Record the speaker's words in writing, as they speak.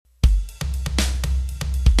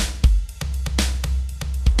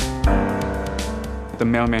the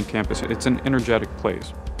Mailman campus, it's an energetic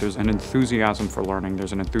place. There's an enthusiasm for learning,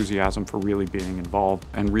 there's an enthusiasm for really being involved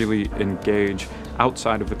and really engage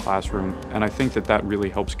outside of the classroom, and I think that that really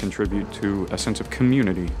helps contribute to a sense of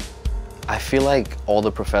community. I feel like all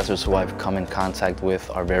the professors who I've come in contact with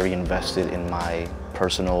are very invested in my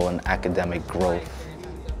personal and academic growth.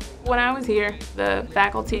 When I was here, the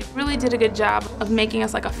faculty really did a good job of making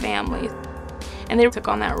us like a family. And they took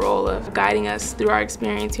on that role of guiding us through our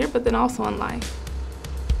experience here, but then also in life.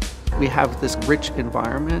 We have this rich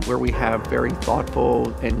environment where we have very thoughtful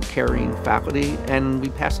and caring faculty, and we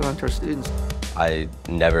pass it on to our students. I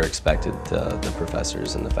never expected the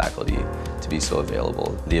professors and the faculty to be so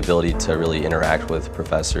available. The ability to really interact with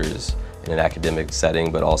professors in an academic setting,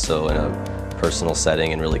 but also in a personal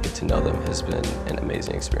setting and really get to know them has been an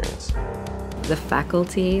amazing experience. The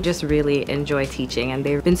faculty just really enjoy teaching, and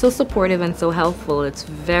they've been so supportive and so helpful. It's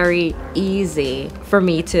very easy for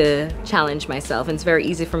me to challenge myself, and it's very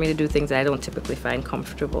easy for me to do things that I don't typically find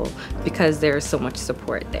comfortable because there's so much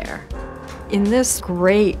support there. In this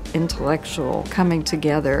great intellectual coming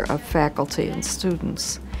together of faculty and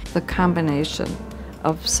students, the combination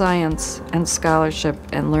of science and scholarship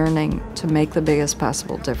and learning to make the biggest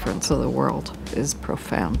possible difference in the world is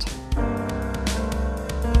profound.